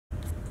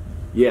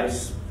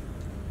Yes.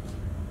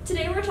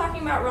 Today we're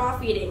talking about raw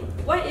feeding.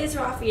 What is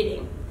raw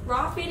feeding?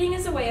 Raw feeding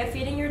is a way of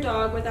feeding your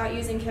dog without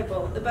using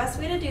kibble. The best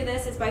way to do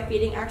this is by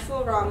feeding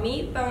actual raw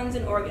meat, bones,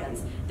 and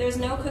organs. There's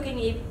no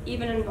cooking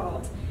even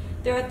involved.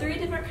 There are 3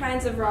 different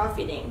kinds of raw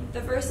feeding.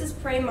 The first is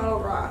prey model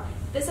raw.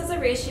 This has a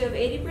ratio of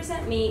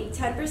 80% meat,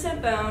 10%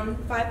 bone,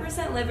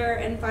 5% liver,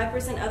 and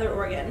 5% other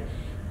organ.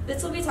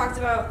 This will be talked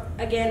about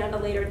again at a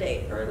later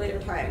date or a later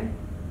time.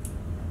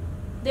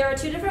 There are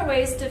 2 different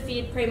ways to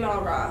feed prey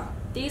model raw.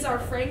 These are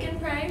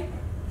Frankenprey,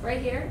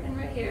 right here and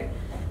right here,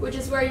 which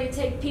is where you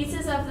take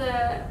pieces of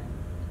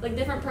the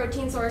different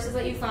protein sources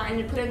that you find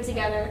and put them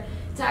together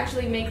to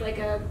actually make like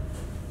a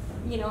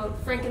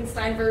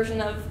Frankenstein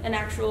version of an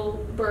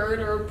actual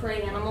bird or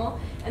prey animal.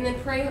 And then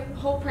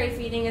whole prey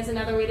feeding is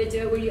another way to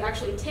do it, where you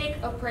actually take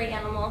a prey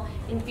animal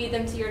and feed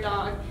them to your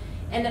dog,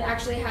 and it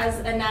actually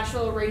has a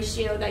natural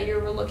ratio that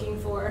you're looking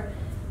for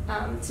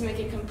to make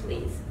it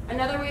complete.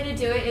 Another way to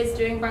do it is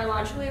doing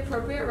biologically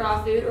appropriate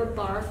raw food, or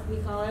BARF we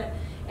call it,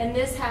 and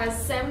this has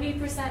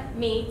 70%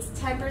 meat,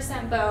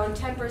 10% bone,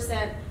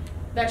 10%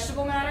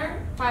 vegetable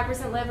matter,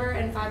 5% liver,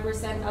 and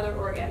 5% other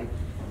organ.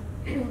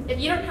 If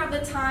you don't have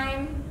the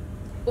time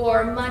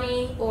or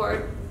money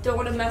or don't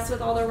want to mess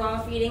with all the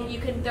raw feeding,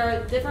 there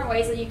are different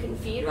ways that you can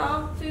feed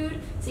raw food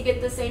to get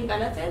the same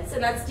benefits,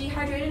 and that's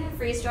dehydrated and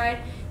freeze-dried.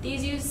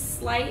 These use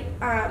slight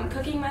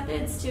cooking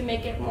methods to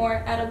make it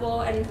more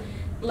edible and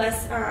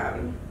less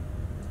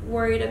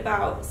worried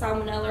about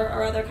salmonella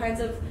or other kinds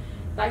of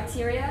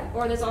bacteria.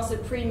 Or there's also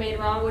pre-made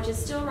raw, which is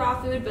still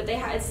raw food, but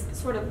it's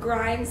sort of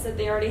grinds that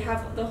they already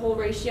have the whole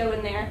ratio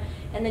in there,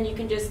 and then you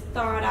can just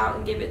thaw it out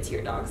and give it to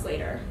your dogs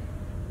later.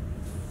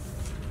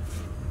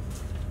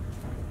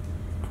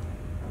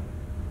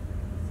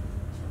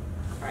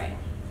 Alright.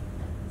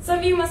 Some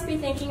of you must be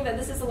thinking that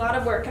this is a lot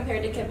of work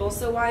compared to kibble,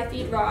 so why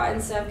feed raw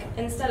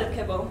instead of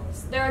kibble?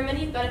 There are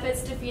many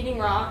benefits to feeding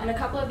raw, and a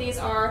couple of these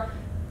are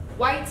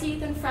white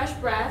teeth and fresh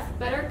breath,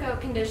 better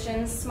goat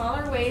conditions,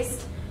 smaller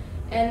waist,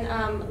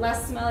 and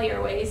less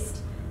smellier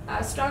waist,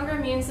 stronger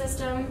immune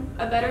system,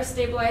 a better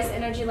stabilized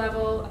energy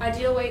level,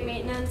 ideal weight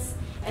maintenance.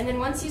 And then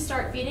once you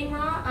start feeding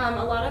raw,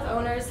 a lot of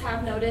owners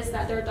have noticed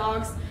that their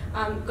dogs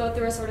go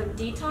through a sort of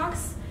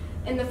detox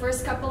in the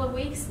first couple of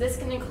weeks. This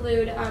can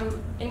include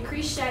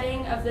increased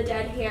shedding of the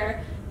dead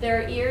hair.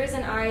 Their ears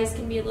and eyes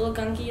can be a little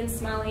gunky and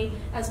smelly,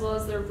 as well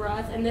as their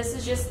breath. And this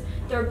is just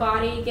their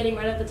body getting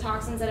rid of the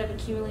toxins that have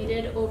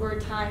accumulated over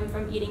time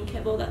from eating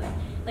kibble,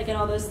 and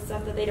all those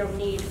stuff that they don't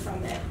need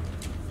from it.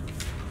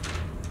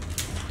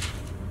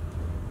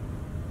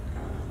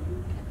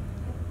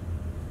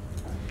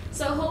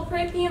 So whole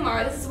prey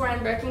PMR, this is where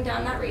I'm breaking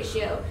down that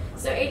ratio.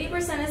 So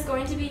 80% is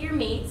going to be your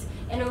meat,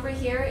 and over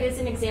here is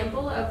an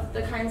example of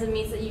the kinds of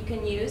meats that you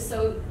can use.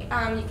 So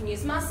you can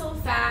use muscle,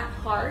 fat,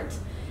 heart,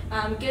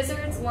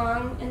 gizzards,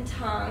 lung, and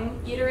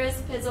tongue,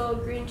 uterus, pizzle,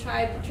 green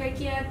tripe,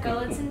 trachea,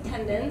 gullets, and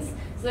tendons.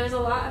 So there's a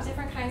lot of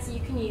different kinds that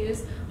you can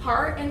use.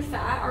 Heart and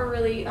fat are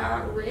really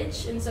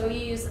rich, and so you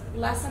use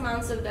less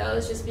amounts of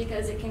those just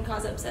because it can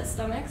cause upset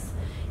stomachs.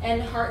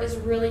 And heart is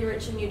really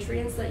rich in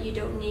nutrients that you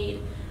don't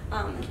need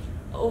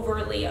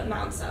overly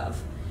amounts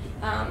of.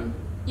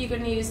 You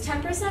can use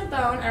 10%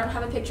 bone. I don't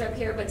have a picture up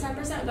here, but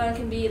 10% bone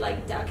can be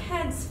like duck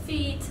heads,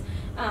 feet.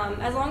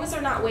 As long as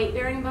they're not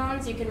weight-bearing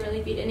bones, you can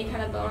really feed any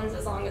kind of bones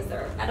as long as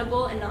they're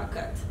edible and not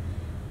cooked.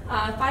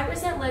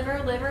 5%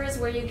 liver. Liver is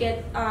where you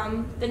get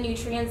the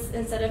nutrients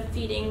instead of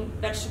feeding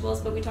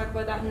vegetables, but we talk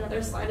about that in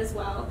another slide as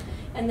well.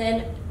 And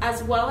then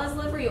as well as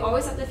liver, you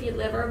always have to feed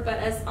liver, but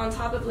as on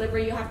top of liver,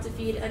 you have to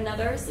feed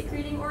another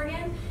secreting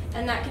organ,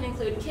 and that can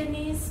include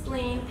kidneys,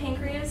 spleen,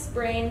 pancreas,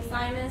 brain,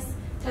 thymus,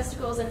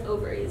 testicles, and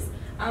ovaries.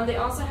 They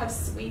also have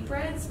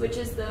sweetbreads, which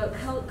is the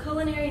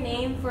culinary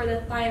name for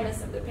the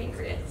thymus of the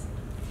pancreas.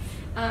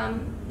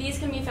 These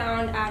can be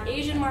found at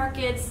Asian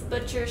markets,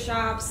 butcher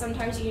shops.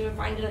 Sometimes you can even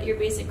find it at your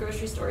basic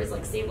grocery stores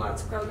like Save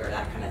Lots, Kroger,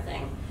 that kind of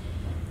thing.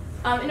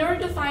 In order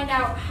to find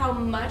out how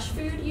much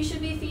food you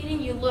should be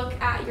feeding, you look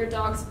at your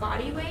dog's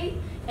body weight,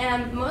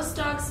 and most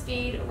dogs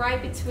feed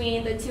right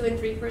between the 2 and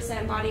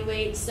 3% body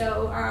weight,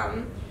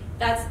 so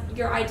that's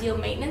your ideal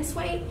maintenance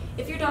weight.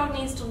 If your dog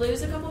needs to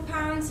lose a couple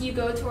pounds, you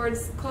go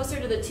towards closer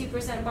to the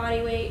 2%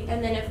 body weight,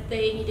 and then if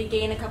they need to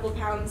gain a couple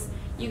pounds,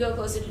 you go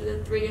closer to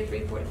the 3 or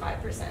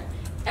 3.5%.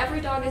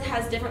 Every dog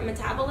has different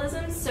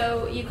metabolisms,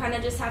 so you kind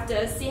of just have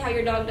to see how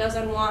your dog does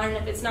on one, and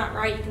if it's not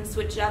right, you can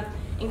switch it up,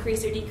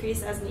 increase or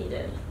decrease as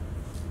needed.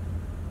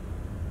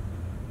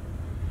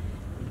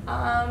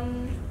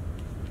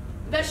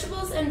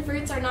 Vegetables and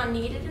fruits are not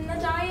needed in the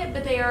diet,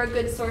 but they are a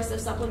good source of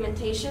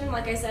supplementation.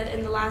 Like I said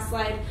in the last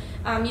slide,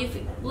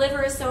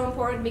 liver is so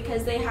important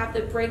because they have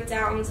the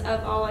breakdowns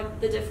of all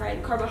the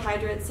different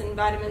carbohydrates and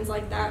vitamins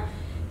like that.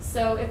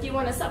 So if you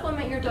want to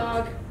supplement your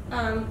dog,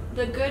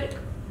 the good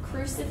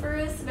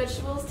cruciferous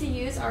vegetables to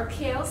use are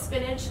kale,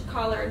 spinach,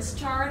 collards,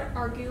 chard,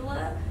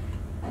 arugula,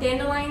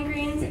 dandelion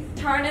greens,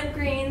 turnip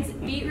greens,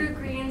 beetroot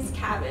greens,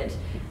 cabbage.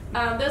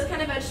 Those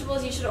kind of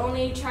vegetables you should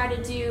only try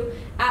to do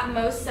at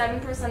most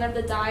 7% of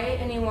the diet.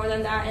 Any more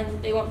than that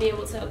and they won't be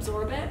able to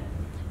absorb it.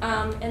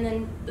 And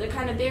then the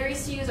kind of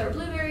berries to use are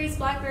blueberries,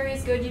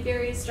 blackberries, goji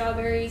berries,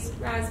 strawberries,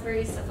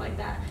 raspberries, stuff like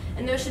that.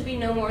 And those should be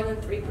no more than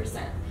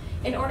 3%.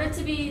 In order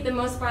to be the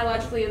most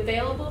biologically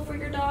available for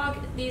your dog,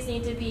 these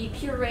need to be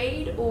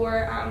pureed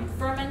or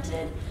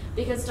fermented,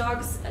 because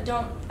dogs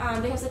don't,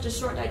 they have such a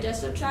short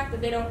digestive tract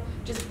that they don't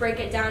just break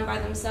it down by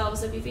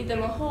themselves. So if you feed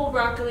them a whole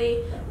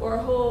broccoli or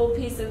a whole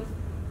piece of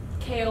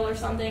kale or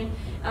something,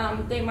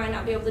 they might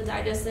not be able to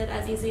digest it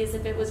as easily as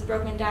if it was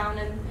broken down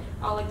and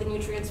all like the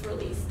nutrients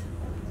released.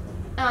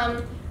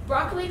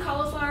 Broccoli,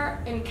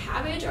 cauliflower, and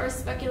cabbage are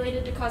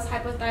speculated to cause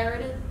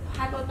hypothyroidism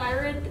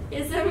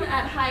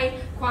at high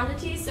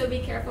quantities, so be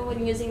careful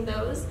when using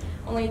those.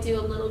 Only do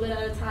a little bit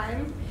at a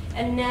time.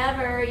 And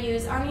never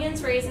use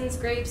onions, raisins,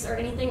 grapes, or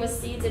anything with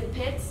seeds and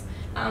pits.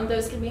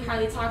 Those can be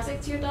highly toxic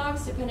to your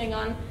dogs depending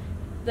on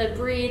the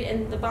breed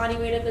and the body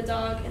weight of the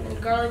dog. And then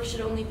garlic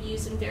should only be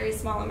used in very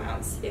small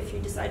amounts if you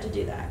decide to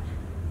do that.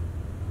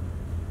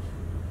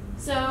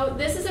 So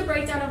this is a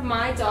breakdown of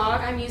my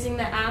dog. I'm using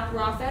the app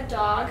Raw Fed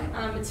Dog.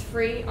 It's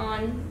free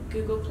on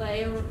Google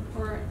Play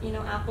or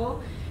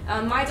Apple.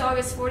 My dog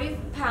is 40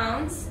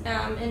 pounds,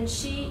 and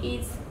she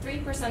eats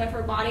 3% of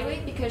her body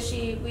weight because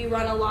we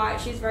run a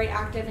lot. She's very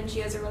active and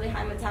she has a really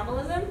high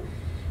metabolism.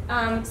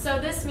 So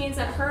this means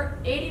that her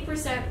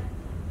 80%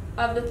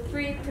 of the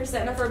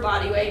 3% of her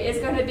body weight is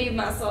going to be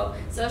muscle.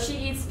 So she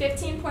eats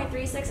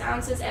 15.36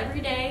 ounces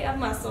every day of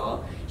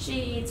muscle. She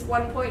eats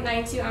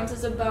 1.92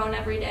 ounces of bone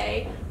every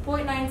day,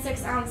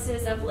 0.96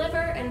 ounces of liver,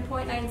 and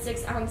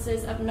 0.96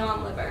 ounces of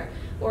non-liver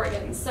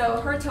organs.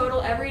 So her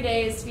total every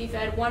day is to be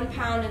fed 1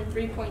 pound and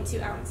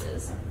 3.2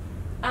 ounces.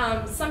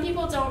 Some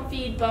people don't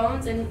feed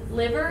bones and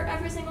liver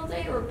every single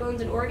day, or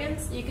bones and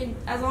organs. You can,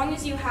 as long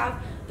as you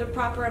have the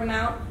proper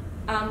amount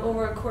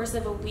over a course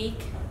of a week,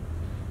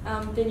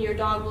 then your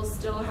dog will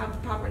still have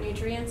the proper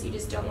nutrients. You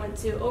just don't want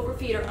to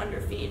overfeed or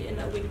underfeed in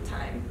a week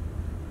time.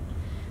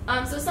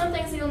 So some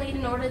things you'll need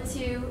in order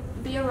to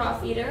be a raw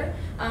feeder.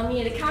 You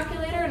need a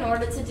calculator in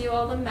order to do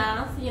all the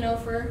math,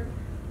 for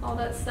all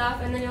that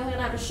stuff. And then you'll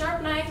have a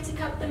sharp knife to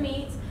cut the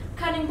meat,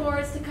 cutting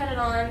boards to cut it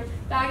on,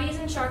 baggies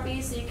and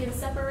Sharpies so you can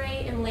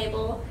separate and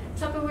label,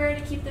 Tupperware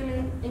to keep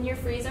them in your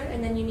freezer,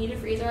 and then you need a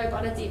freezer. I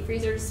bought a deep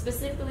freezer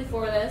specifically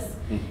for this,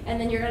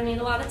 and then you're going to need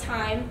a lot of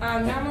time.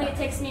 Normally it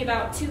takes me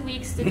about 2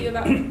 weeks to do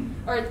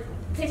it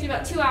takes me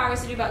about 2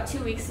 hours to do about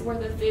 2 weeks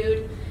worth of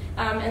food.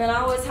 And then I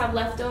always have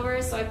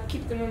leftovers, so I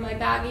keep them in my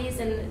baggies,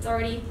 and it's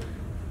already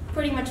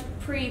pretty much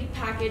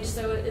pre-packaged,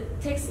 so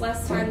it takes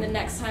less time the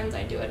next times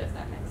I do it, if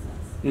that makes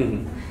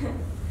sense.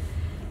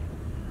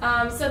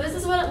 So this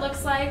is what it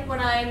looks like when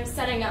I'm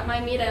setting up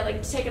my meat. I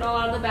like to take it all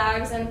out of the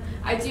bags, and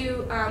I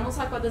do, we'll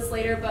talk about this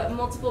later, but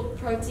multiple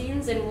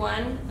proteins in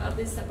one of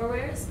these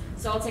Tupperwares.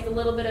 So I'll take a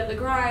little bit of the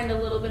grind,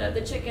 a little bit of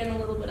the chicken, a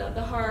little bit of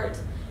the heart,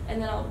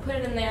 and then I'll put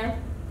it in there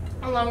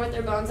along with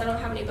their bones. I don't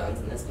have any bones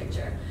in this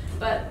picture,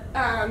 but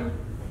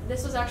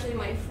this was actually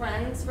my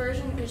friend's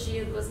version because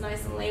she was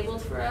nice and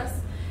labeled for us.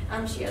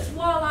 She has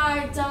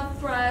walleye, duck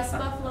breast,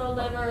 buffalo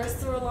liver,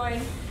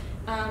 sirloin,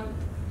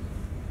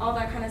 all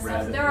that kind of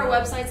stuff. There are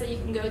websites that you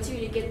can go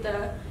to get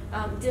the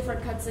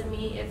different cuts of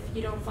meat if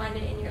you don't find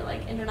it in your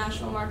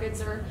international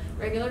markets or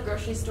regular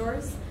grocery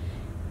stores.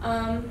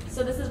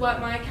 So this is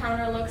what my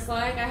counter looks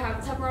like. I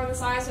have Tupperware on the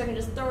side so I can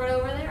just throw it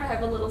over there. I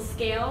have a little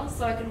scale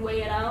so I can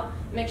weigh it out,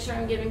 make sure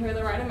I'm giving her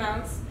the right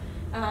amounts.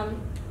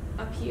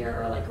 Up here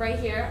or right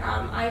here,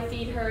 I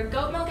feed her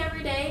goat milk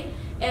every day.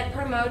 It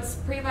promotes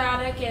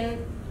prebiotic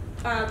and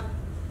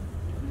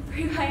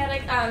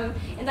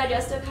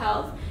digestive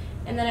health.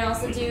 And then I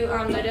also do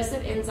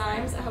digestive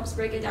enzymes. It helps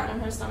break it down in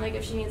her stomach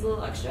if she needs a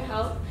little extra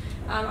help.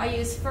 I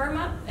use Firm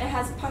Up. It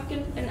has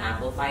pumpkin and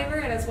apple fiber,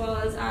 and as well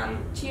as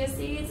chia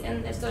seeds.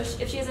 And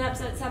if she has an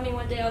upset tummy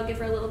one day, I'll give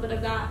her a little bit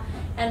of that.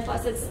 And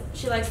plus,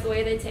 she likes the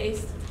way they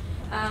taste.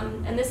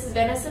 And this is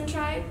venison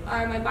tripe.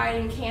 I buy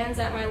it in cans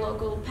at my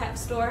local pet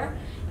store.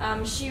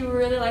 She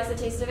really likes the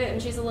taste of it,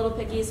 and she's a little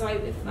picky, so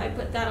if I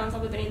put that on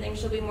top of anything,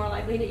 she'll be more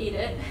likely to eat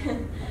it.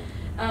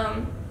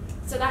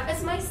 So that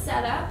is my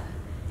setup.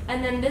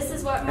 And then this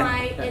is what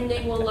my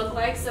ending will look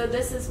like. So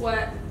this is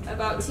what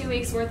about 2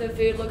 weeks worth of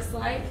food looks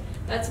like.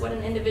 That's what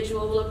an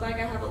individual will look like.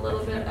 I have a little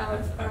bit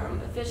of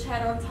a fish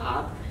head on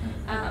top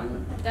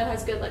that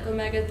has good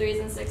omega-3s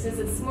and 6s.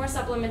 It's more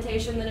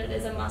supplementation than it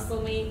is a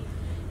muscle meat.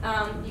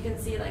 You can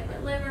see my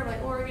liver, my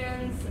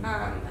organs.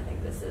 I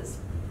think this is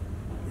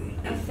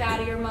a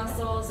fattier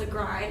muscle, it's a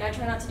grind. I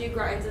try not to do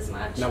grinds as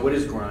much. Now what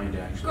is grind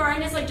actually?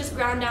 Grind is just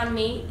ground down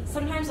meat.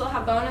 Sometimes they'll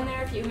have bone in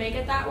there if you make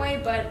it that way,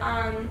 but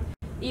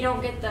you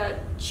don't get the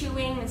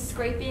chewing and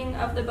scraping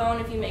of the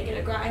bone if you make it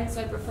a grind,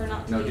 so I prefer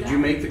not to do that. Now, did you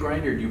make the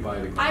grind or do you buy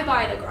the grind? I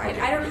buy the grind.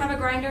 Okay. I don't have a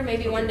grinder,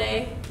 maybe one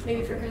day,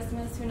 maybe for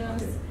Christmas, who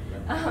knows. Okay.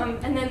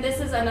 And then this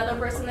is another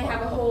person, they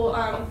have a whole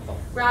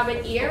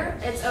rabbit ear.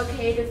 It's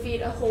okay to feed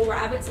a whole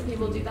rabbit, so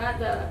people do that.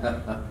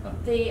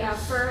 The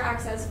fur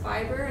acts as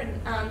fiber,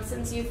 and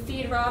since you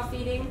feed raw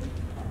feeding,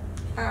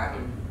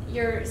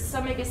 your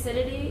stomach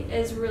acidity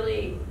is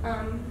really,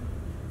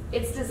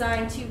 it's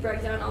designed to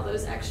break down all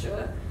those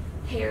extra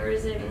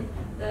hairs and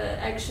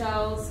the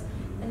eggshells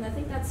And I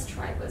think that's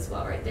tripe as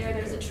well right there.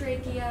 There's a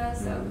trachea,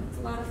 so it's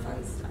a lot of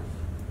fun stuff.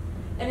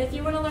 And if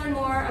you want to learn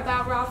more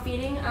about raw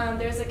feeding,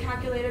 there's a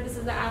calculator. This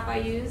is the app I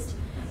used.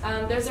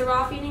 There's a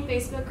raw feeding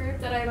Facebook group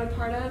that I'm a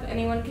part of.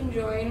 Anyone can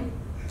join.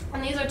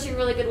 And these are two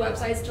really good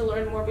websites to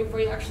learn more before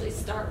you actually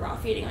start raw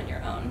feeding on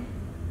your own.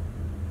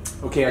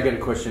 Okay, I got a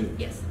question.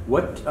 Yes.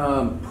 What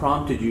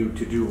prompted you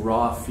to do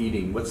raw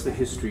feeding? What's the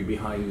history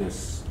behind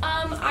this?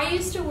 I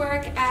used to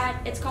work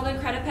at, it's called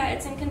Incredipet,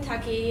 it's in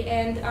Kentucky,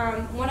 and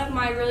one of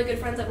my really good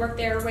friends that worked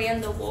there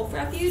ran the wolf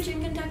refuge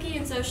in Kentucky,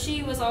 and so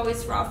she was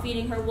always raw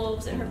feeding her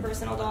wolves and her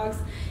personal dogs,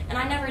 and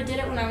I never did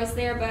it when I was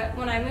there, but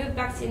when I moved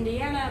back to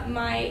Indiana,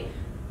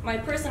 my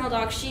personal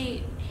dog,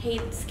 she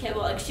hates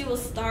kibble. Like, she will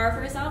starve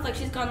herself. Like,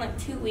 she's gone like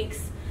 2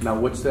 weeks. Now,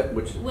 what's that?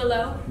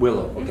 Willow.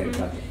 Willow, okay,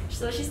 gotcha.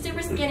 So she's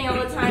super skinny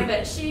all the time,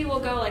 but she will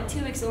go like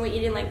 2 weeks only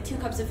eating like 2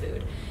 cups of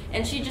food.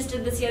 And she just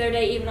did this the other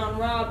day, even on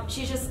raw.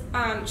 She just,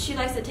 she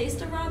likes the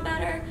taste of raw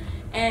better,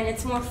 and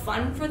it's more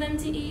fun for them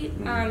to eat.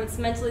 It's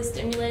mentally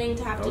stimulating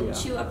to have to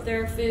chew up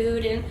their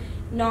food and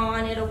gnaw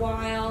on it a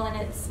while,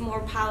 and it's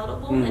more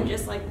palatable than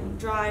just like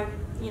dry,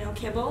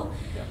 kibble.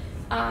 Yeah.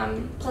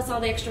 Plus all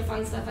the extra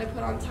fun stuff I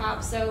put on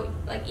top. So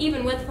like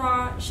even with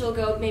raw, she'll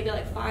go maybe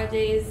like 5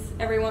 days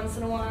every once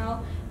in a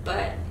while,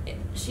 but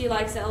she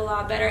likes it a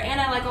lot better. And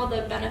I like all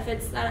the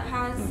benefits that it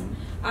has.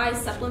 I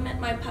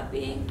supplement my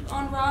puppy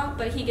on raw,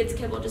 but he gets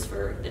kibble just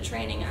for the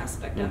training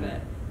aspect of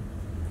it.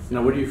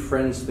 Now, what do your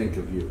friends think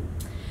of you?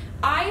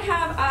 I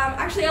have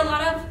actually a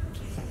lot of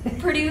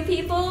Purdue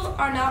people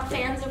are not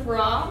fans of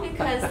raw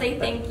because they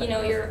think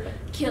you're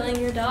killing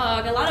your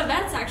dog. A lot of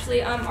vets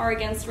actually are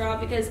against raw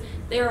because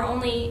they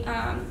only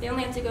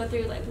have to go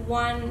through like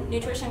one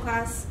nutrition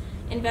class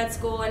in vet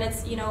school, and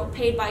it's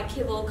paid by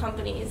kibble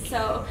companies,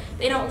 so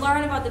they don't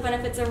learn about the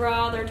benefits of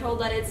raw. They're told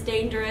that it's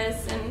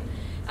dangerous,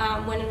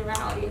 and when in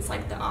reality it's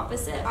like the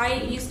opposite. I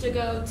used to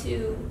go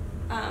to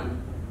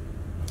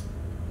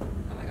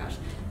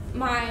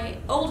my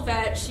old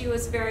vet, she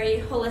was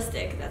very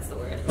holistic, that's the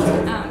word,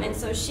 and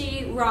so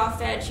she raw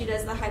fed, she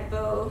does the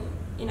hypo,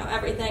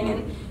 everything,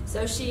 and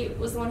so she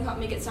was the one who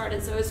helped me get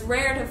started. So it's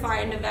rare to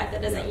find a vet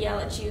that doesn't yell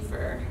at you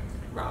for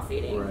raw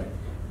feeding,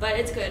 but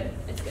it's good.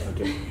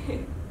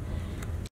 Okay.